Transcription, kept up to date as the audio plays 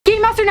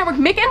Master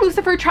Network, Mick and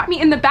Lucifer trapped me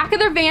in the back of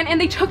their van and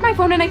they took my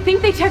phone and I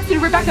think they texted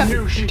Rebecca.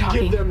 You should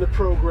give them the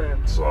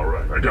program. It's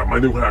alright. I got my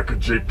new hacker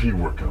JP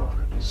working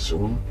on it.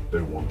 Soon, they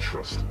won't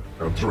trust it.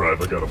 Now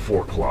drive, I got a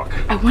 4 o'clock.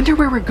 I wonder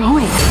where we're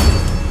going.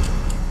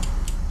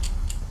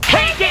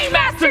 Hey, Game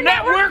Master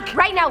Network!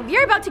 Right now,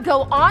 we're about to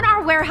go on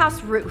our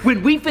warehouse roof.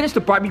 When we finished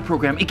the Barbie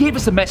program, it gave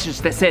us a message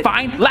that said,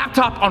 find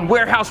laptop on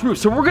warehouse roof.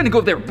 So we're gonna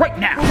go there right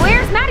now.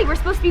 Where's Maddie? We're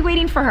supposed to be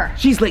waiting for her.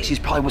 She's late. She's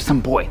probably with some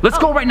boy. Let's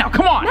go right now.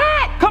 Come on.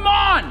 Matt! Come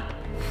on.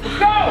 Let's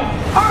go.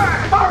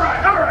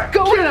 Alright.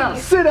 Go Get down,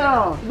 sit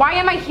down. Why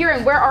am I here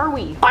and where are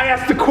we? I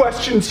asked the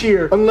questions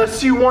here,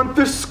 unless you want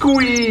the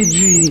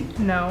squeegee.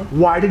 No.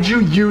 Why did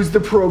you use the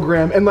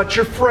program and let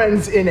your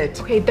friends in it?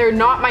 Okay, they're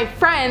not my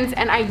friends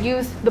and I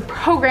use the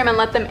program and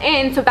let them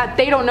in so that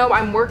they don't know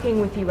I'm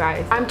working with you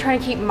guys. I'm trying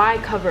to keep my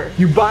cover.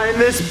 You buying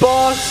this,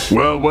 boss?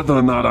 Well, whether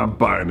or not I'm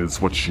buying is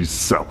what she's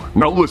selling.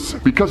 Now listen,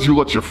 because you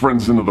let your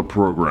friends into the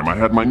program, I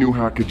had my new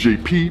hacker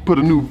JP put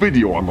a new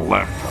video on the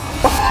laptop.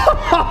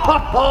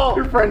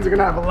 Your friends are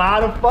gonna have a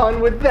lot of fun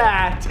with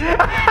that.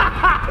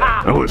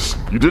 Now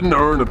listen, you didn't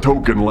earn a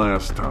token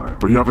last time,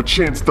 but you have a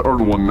chance to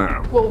earn one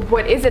now. Well,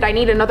 what is it? I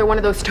need another one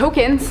of those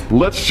tokens.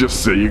 Let's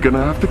just say you're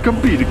gonna have to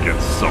compete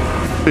against someone.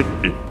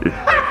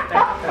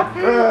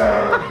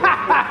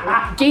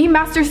 Game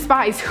Master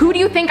Spies, who do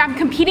you think I'm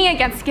competing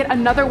against to get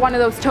another one of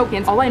those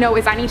tokens? All I know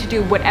is I need to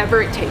do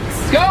whatever it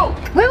takes. Go.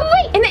 Wait.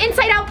 In the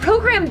Inside Out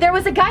program, there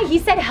was a guy, he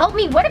said, help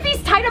me. What if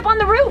he's tied up on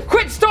the roof?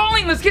 Quit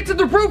stalling. Let's get to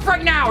the roof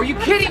right now. Are you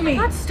kidding me? I'm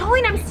not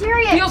stalling, I'm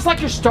serious. Feels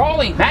like you're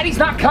stalling. Maddie's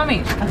not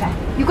coming. Okay.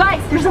 You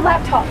guys, there's a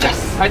laptop.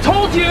 Yes, I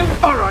told you.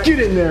 Alright, get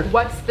in there.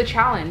 What's the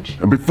challenge?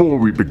 And before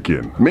we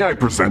begin, may I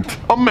present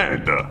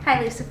Amanda?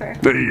 Hi, Lucifer.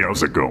 Hey,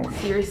 how's it going?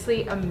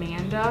 Seriously,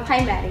 Amanda?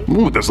 Hi, Maddie.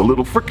 Ooh, there's a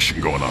little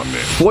friction going on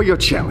there. For your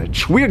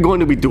challenge, we are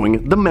going to be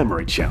doing the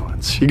memory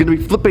challenge. You're going to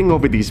be flipping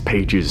over these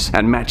pages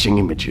and matching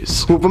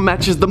images. Whoever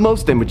matches the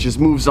most images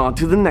moves on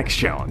to the next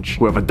challenge.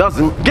 Whoever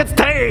doesn't gets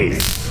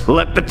tased.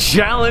 Let the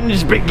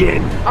challenge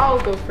begin. I'll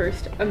go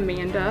first,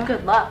 Amanda.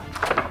 Good luck.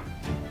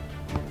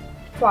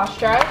 Flash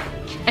drive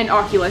and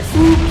Oculus.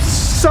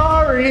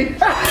 Sorry.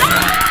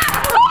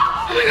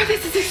 Oh my god,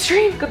 this is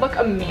extreme. Good luck,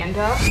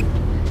 Amanda.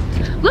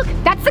 Look,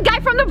 that's the guy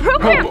from the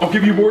program. I'll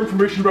give you more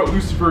information about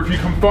Lucifer if you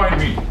come find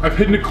me. I've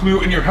hidden a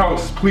clue in your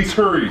house. Please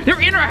hurry.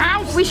 They're in our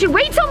house. We should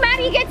wait till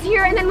Maddie gets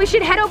here and then we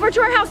should head over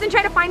to her house and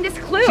try to find this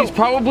clue. She's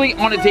probably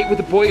on a date with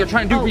a boy or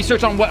trying to do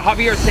research on what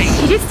Javier's saying.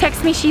 She just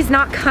texted me she's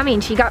not coming.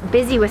 She got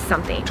busy with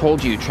something.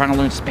 Told you, trying to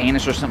learn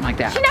Spanish or something like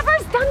that. She never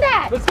has done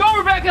that. Let's go,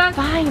 Rebecca.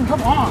 Fine.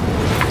 Come on.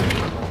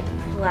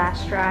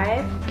 Flash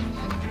drive.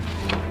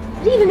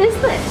 What even is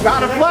this?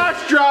 Not a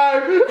flash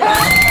drive.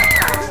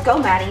 Let's go,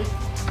 Maddie.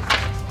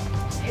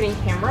 Hitting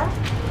camera?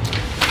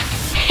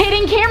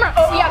 Hitting camera!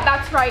 Oh yeah,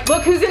 that's right.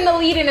 Look who's in the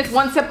lead and it's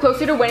one step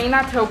closer to winning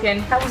that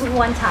token. That was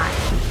one time.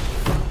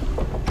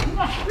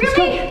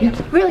 Really?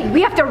 Really?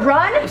 We have to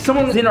run? If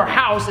someone's in our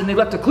house and they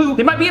left a clue,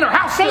 they might be in our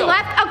house They still.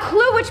 left a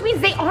clue, which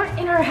means they aren't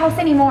in our house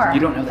anymore.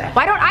 You don't know that.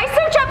 Why don't I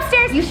search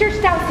upstairs? You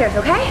search downstairs,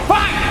 okay?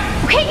 Fine.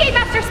 Okay, Game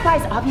Master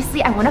Spies.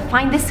 Obviously, I want to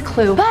find this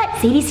clue. But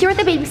Sadie's here with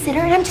the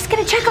babysitter, and I'm just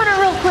gonna check on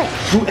her real quick.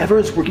 Whoever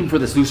is working for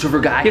this Lucifer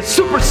guy is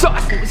super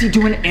sus. What was he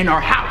doing in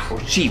our house? Or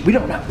she? We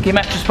don't know. Game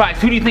Master Spies,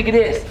 who do you think it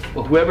is?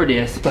 Well, whoever it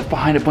is, left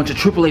behind a bunch of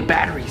AAA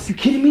batteries. You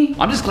kidding me?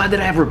 I'm just glad that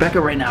I have Rebecca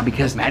right now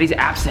because Maddie's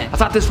absent. I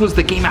thought this was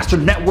the Game Master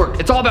Network.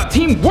 It's all about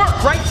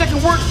teamwork, right?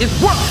 Second word is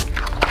work.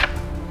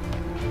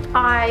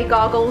 Eye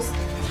goggles.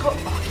 Oh,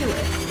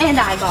 Oculus. And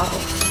eye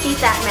goggles. Beat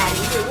that,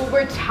 Maddie. Well,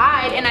 we're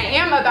tied and I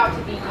am about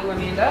to beat you,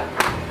 Amanda.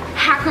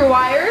 Hacker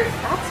wires.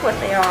 That's what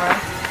they are.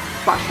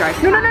 Flash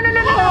drive. No.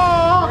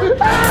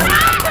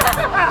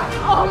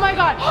 Oh my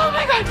god.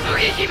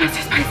 Okay, Game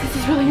Master Spies, this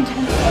is really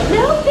intense.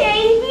 Hello,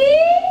 baby.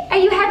 Are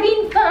you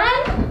having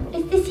fun?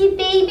 Is this your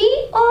baby?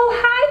 Oh,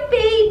 hi,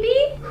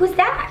 baby. Who's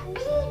that?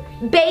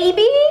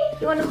 Baby?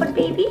 You want to hold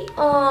baby?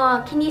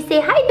 Oh, can you say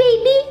hi,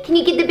 baby? Can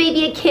you give the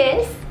baby a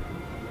kiss?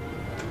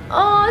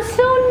 Oh,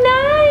 so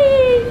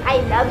nice. I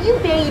love you,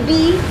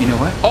 baby. You know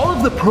what? All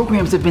of the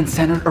programs have been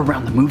centered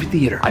around the movie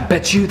theater. I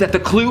bet you that the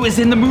clue is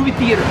in the movie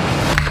theater.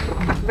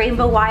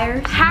 Rainbow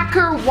wires.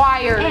 Hacker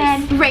wires.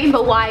 And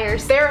rainbow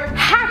wires. They're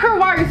hacker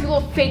wires, you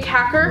little fake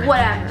hacker.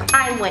 Whatever.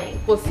 I'm winning.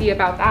 We'll see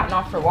about that,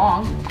 not for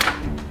long.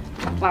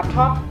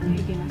 Laptop.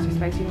 Hey, Game Master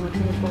Spies, you know what's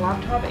in the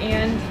laptop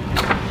and...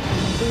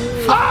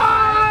 Oh!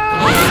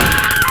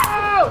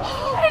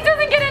 It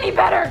doesn't get any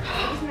better.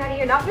 Maddie,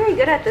 you're not very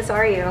good at this,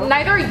 are you?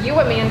 Neither are you,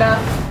 Amanda.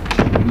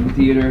 Movie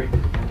theater.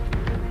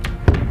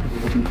 What are we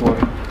looking for?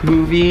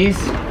 Movies.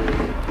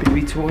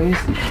 Baby toys.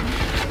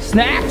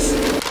 Snacks.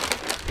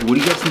 What do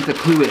you guys think the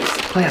clue is?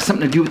 Probably has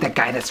something to do with that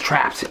guy that's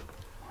trapped.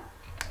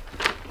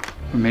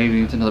 Or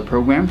maybe it's another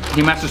program.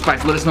 Game Master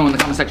Spies, let us know in the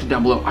comment section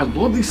down below. I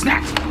love these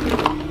snacks.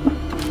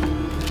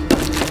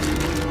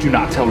 Do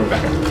not tell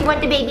Rebecca. You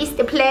want the babies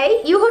to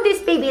play? You hold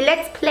this baby,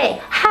 let's play.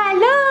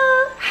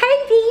 Hello,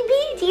 hi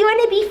baby, do you want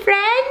to be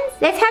friends?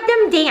 Let's have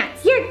them dance.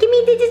 Here, give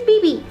me this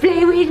baby.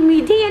 Play with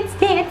me, dance,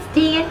 dance,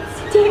 dance,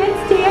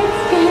 dance,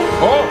 dance, dance.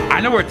 Oh, I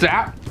know where it's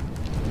at.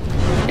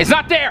 It's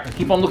not there. I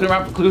keep on looking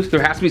around for clues.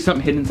 There has to be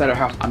something hidden inside our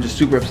house. I'm just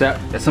super upset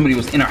that somebody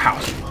was in our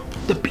house.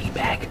 The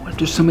beanbag. What if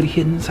there's somebody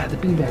hidden inside the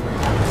beanbag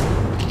right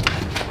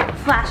now?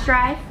 Flash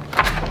drive.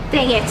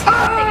 Dang it.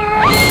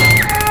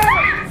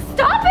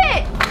 Stop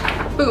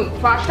it! Boom,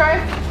 flash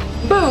drive.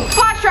 Boom,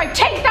 flash drive.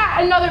 Take that,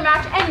 another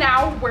match, and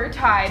now we're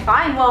tied.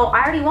 Fine, well,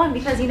 I already won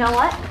because you know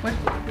what?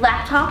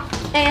 Laptop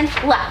and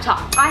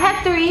laptop. I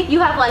have 3, you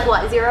have like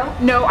what, 0?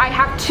 No, I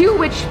have 2,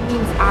 which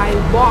means I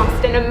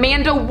lost, and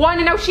Amanda won,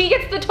 and now she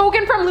gets the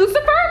token from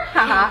Lucifer?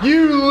 Haha.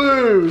 You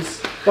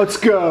lose. Let's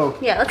go.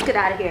 Yeah, let's get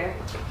out of here.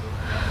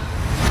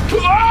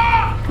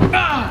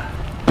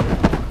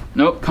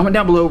 Nope, comment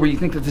down below where you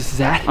think that this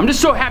is at. I'm just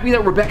so happy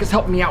that Rebecca's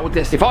helping me out with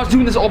this. If I was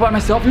doing this all by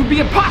myself, it would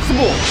be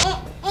impossible.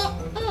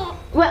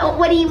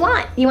 What do you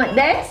want? You want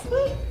this?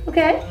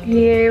 Okay,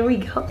 here we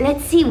go.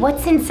 Let's see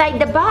what's inside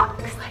the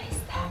box. What is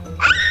that?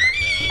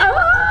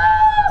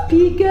 Oh,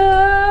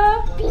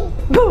 Pika.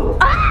 Boom.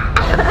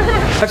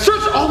 I've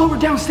searched all over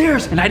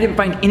downstairs and I didn't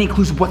find any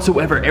clues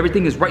whatsoever.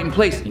 Everything is right in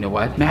place. You know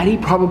what? Maddie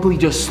probably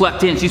just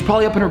slept in. She's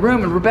probably up in her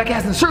room and Rebecca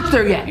hasn't searched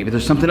there yet. Maybe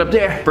there's something up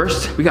there.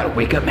 First, we gotta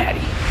wake up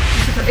Maddie.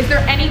 Is there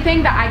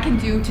anything that I can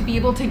do to be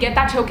able to get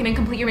that token and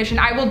complete your mission?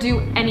 I will do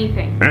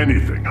anything.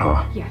 Anything,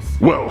 huh? Yes.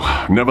 Well,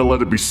 never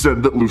let it be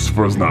said that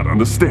Lucifer is not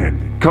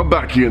understanding. Come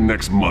back here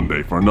next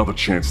Monday for another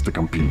chance to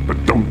compete,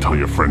 but don't tell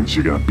your friends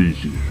you're gonna be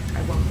here.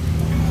 I won't.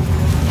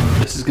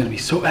 This is gonna be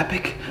so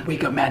epic.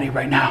 Wake up Maddie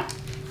right now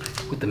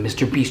with the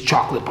Mr. Beast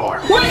chocolate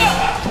bar. Wake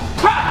up!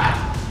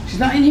 Ah! She's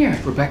not in here.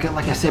 Rebecca,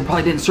 like I said,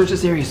 probably didn't search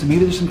this area, so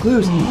maybe there's some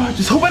clues.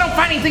 Just hope I don't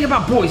find anything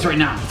about boys right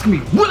now. It's gonna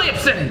be really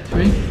upsetting.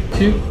 3,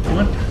 2,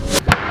 1.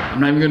 I'm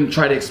not even gonna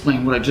try to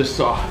explain what I just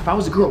saw. If I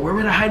was a girl, where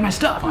would I hide my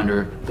stuff?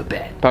 Under the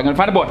bed. Probably gonna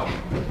find a boy.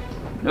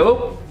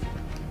 Nope.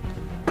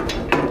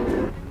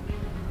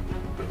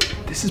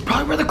 This is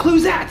probably where the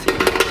clue's at.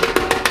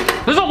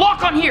 There's a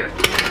lock on here.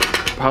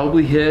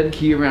 Probably hid a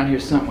key around here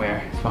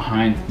somewhere. It's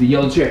behind the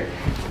yellow chair.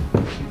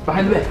 It's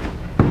behind the bed.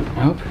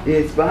 Nope.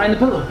 It's behind the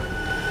pillow.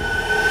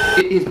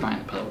 It is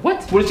behind the pillow.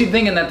 What? What is she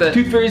thinking, that the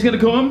tooth fairy's gonna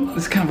come?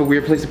 This is kind of a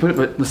weird place to put it,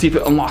 but let's see if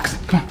it unlocks.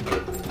 Come on.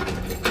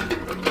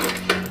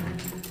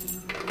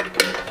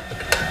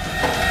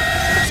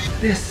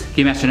 This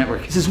Game Master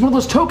Network. This is one of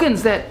those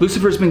tokens that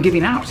Lucifer's been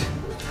giving out.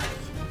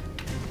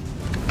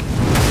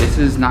 This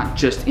is not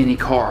just any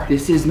car.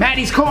 This is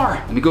Maddie's car.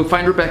 Let me go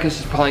find Rebecca.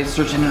 She's probably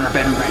searching in our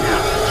bedroom right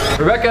now.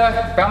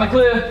 Rebecca, found the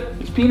clue.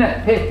 It's Peanut.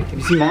 Hey, have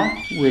you seen Mom?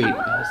 Wait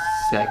a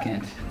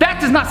second. That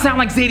does not sound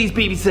like Zadie's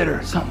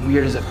babysitter. Something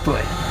weird is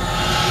afoot.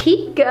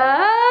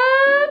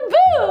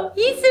 Peekaboo!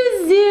 He's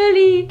so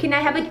silly. Can I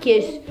have a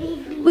kiss?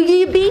 Well,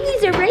 your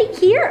babies are right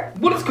here.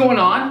 What is going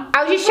on?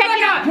 I was just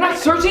checking out. You're not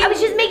searching? I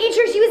was just making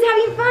sure she was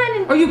having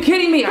fun. Are you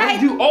kidding me? I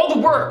had to do all the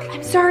work.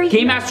 I'm sorry.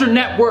 Game Master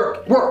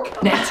Network.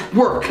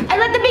 Network. I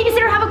let the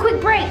babysitter have a quick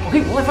break.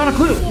 Okay, well I found a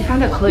clue. You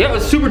found a clue? Yeah, it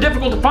was super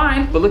difficult to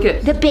find, but look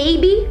at The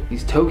baby?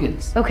 these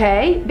tokens.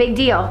 Okay, big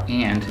deal.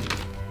 And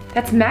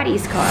That's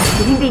Maddie's car.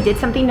 You think they did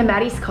something to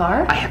Maddie's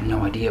car? I have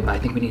no idea, but I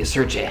think we need to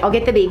search it. I'll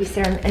get the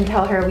babysitter and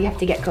tell her we have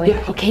to get going.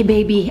 Yeah. Okay,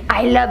 baby,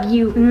 I love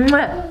you.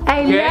 Mwah.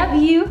 I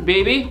love you.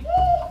 Baby,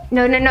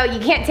 No, you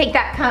can't take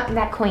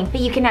that coin, but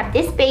you can have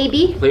this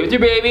baby. play with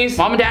your babies.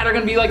 Mom and Dad are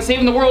gonna be like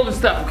saving the world and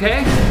stuff,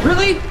 okay?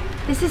 Really?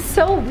 This is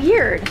so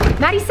weird.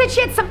 Maddie said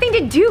she had something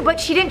to do, but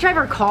she didn't drive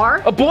her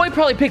car. A boy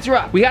probably picked her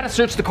up. We gotta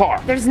search the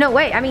car. There's no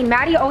way. I mean,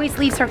 Maddie always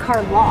leaves her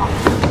car locked.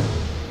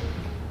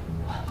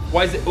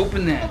 Why is it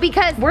open then?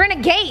 Because we're in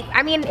a gate.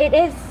 I mean, it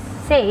is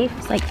safe.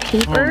 It's like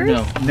papers.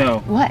 Oh, no.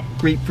 What?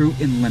 Grapefruit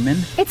and lemon.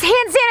 It's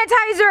hand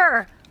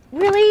sanitizer.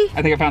 Really?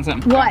 I think I found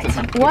something. What? Look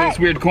at What? this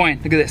weird coin.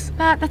 Look at this.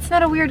 Matt, that's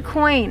not a weird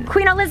coin.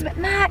 Queen Elizabeth,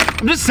 Matt.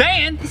 I'm just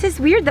saying. This is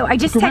weird though. I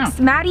just Look around. texted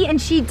Maddie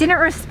and she didn't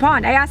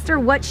respond. I asked her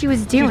what she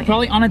was doing. She's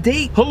probably on a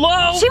date.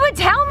 Hello? She would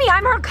tell me.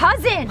 I'm her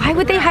cousin. Why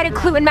would they hide a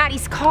clue in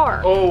Maddie's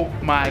car? Oh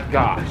my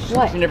gosh.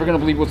 What? You're never gonna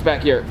believe what's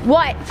back here.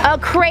 What? A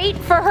crate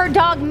for her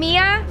dog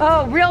Mia?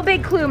 Oh, real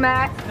big clue,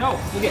 Matt. No,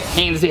 look at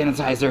hand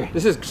sanitizer.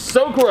 This is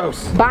so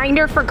gross.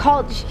 Binder for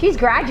college. She's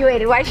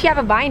graduated. Why does she have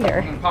a binder?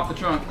 I'm gonna pop the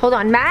trunk. Hold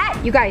on,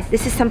 Matt. You guys,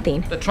 this is something.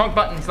 The trunk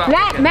button's not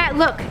working. Matt,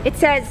 look. It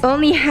says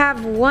only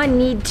have one,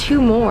 need two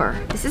more.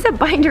 This is a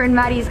binder in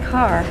Maddie's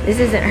car. This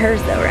isn't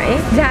hers though,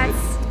 right?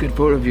 Good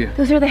photo of you.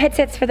 Those are the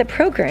headsets for the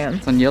program.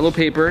 It's on yellow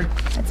paper.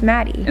 That's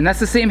Maddie. And that's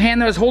the same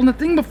hand that was holding the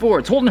thing before.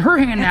 It's holding her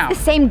hand now. The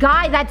same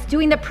guy that's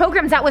doing the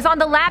programs that was on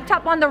the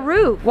laptop on the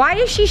roof. Why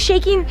is she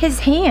shaking his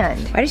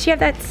hand? Why does she have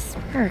that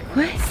smirk?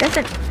 What? This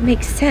doesn't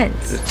make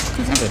sense.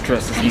 Let's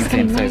address this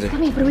hand Maddie's sanitizer.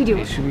 coming. What do we do?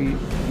 Okay, should we,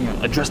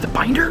 address the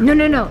binder?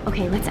 No.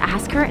 Okay, let's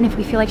ask her, and if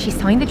we feel like she's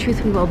telling the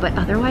truth, we will, but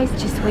otherwise,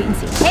 just wait and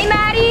see. Hey,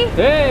 Maddie!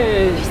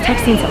 Hey! She's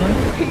texting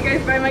someone. You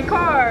guys buy my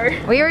car.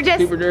 We were just...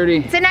 Super dirty.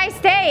 It's a nice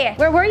day.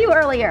 Where were you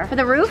earlier? For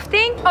the roof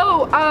thing?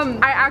 Oh,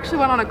 I actually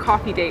went on a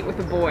coffee date with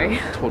a boy.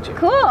 Told you.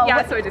 Cool.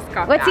 Yeah, so I just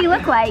got What's back. he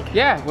look like?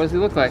 Yeah, what does he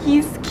look like?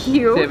 He's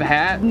cute. Does he have a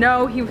hat?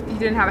 No, he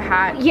didn't have a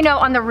hat. You know,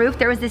 on the roof,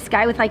 there was this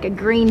guy with like a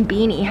green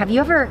beanie. Have you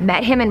ever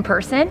met him in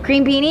person?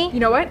 Green beanie? You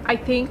know what? I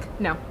think,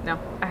 no,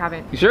 I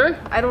haven't. You sure?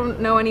 I don't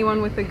know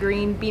anyone with a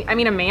green beanie. I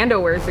mean, Amanda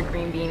wears a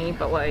green beanie,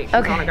 but like, she's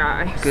not a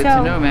guy. Good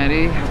to know,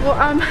 Maddie.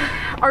 Well,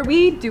 are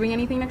we doing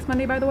anything next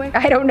Monday, by the way?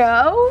 I don't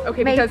know.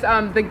 Okay, because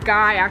the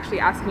guy actually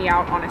asked me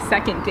out on a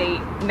second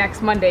date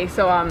next Monday,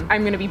 so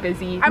I'm gonna be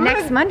busy.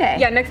 Next Monday?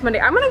 Yeah, next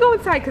Monday. I'm gonna go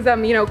inside because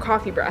you know,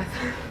 coffee breath.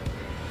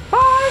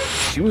 Bye.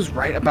 She was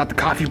right about the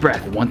coffee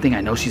breath. One thing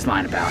I know she's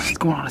lying about. She's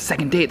going on a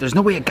second date. There's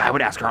no way a guy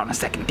would ask her out on a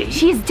second date.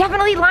 She's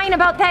definitely lying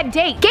about that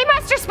date. Game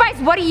Master Spice,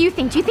 what do you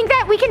think? Do you think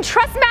that we can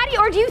trust Maddie,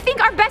 or do you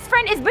think our best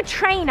friend is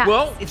betraying us?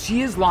 Well, if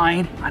she is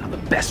lying, I know the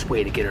best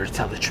way to get her to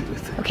tell the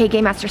truth. Okay,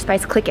 Game Master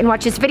Spice, click and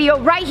watch this video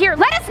right here.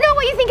 Let us know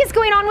what you think is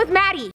going on with Maddie.